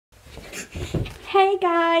Hey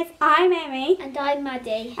guys, I'm Amy. And I'm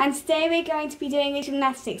Maddie. And today we're going to be doing a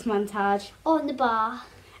gymnastics montage. On the bar.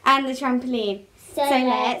 And the trampoline. So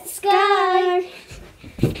let's go!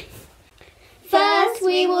 First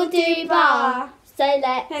we will do bar. So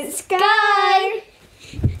let's go!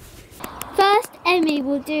 First Emmy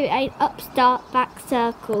will do an upstart back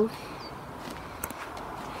circle.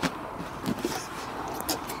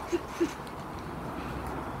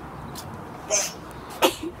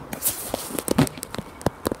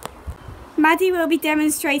 Maddie will be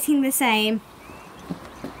demonstrating the same.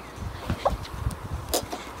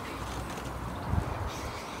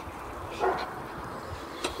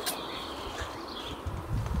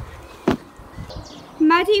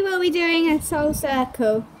 Maddie will be doing a soul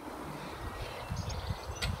circle.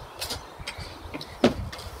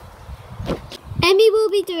 Emmy will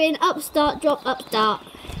be doing upstart, drop, upstart.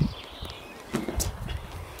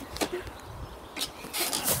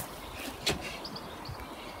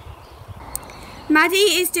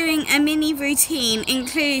 Maddie is doing a mini routine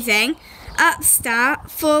including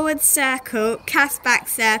upstart, forward circle, cast back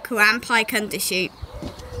circle and pike undershoot.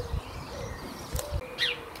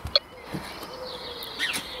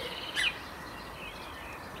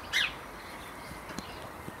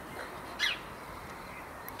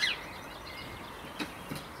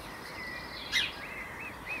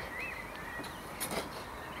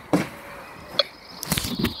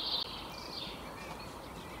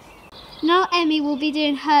 Now Emmy will be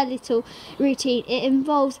doing her little routine. It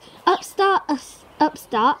involves upstart,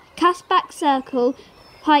 cast back circle,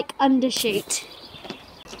 pike undershoot.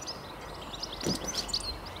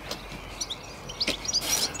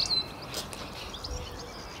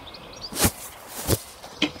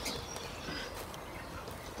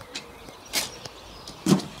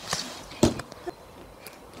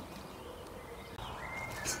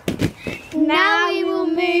 Now we will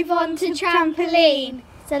move on to trampoline.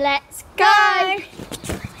 So let's go!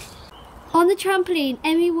 On the trampoline,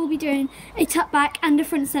 Emmy will be doing a tuck back and a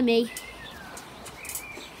front semi.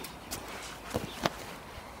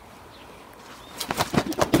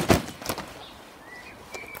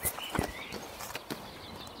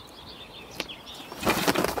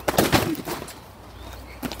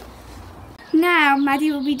 Now Maddie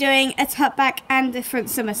will be doing a tuck back and a front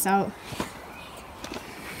somersault.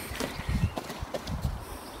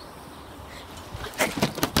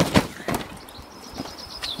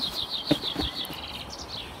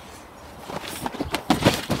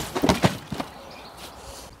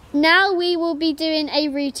 Now we will be doing a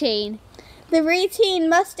routine. The routine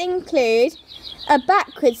must include a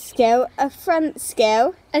backward skill, a front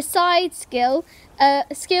skill, A side skill, a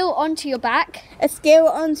skill onto your back. a skill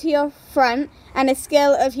onto your front and a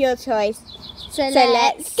skill of your choice. So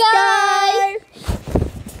let's go!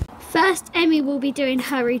 First, Emmy will be doing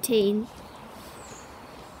her routine.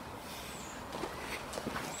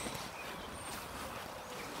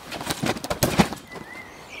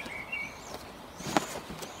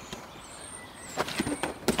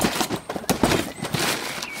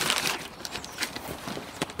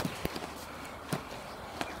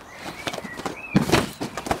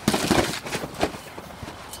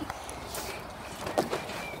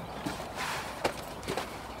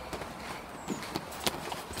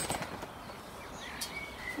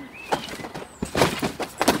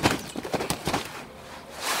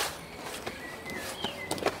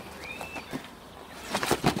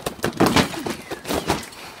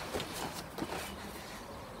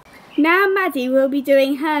 Now Maddie will be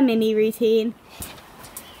doing her mini routine.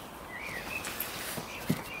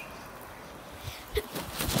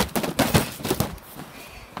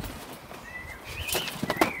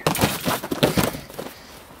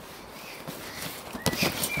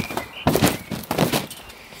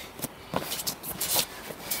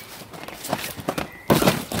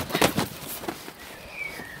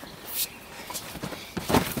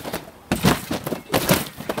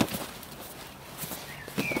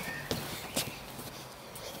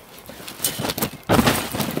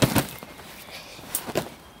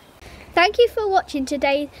 Thank you for watching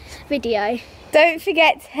today's video. Don't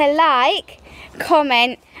forget to like,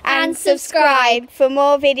 comment and subscribe for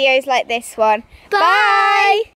more videos like this one. Bye. Bye!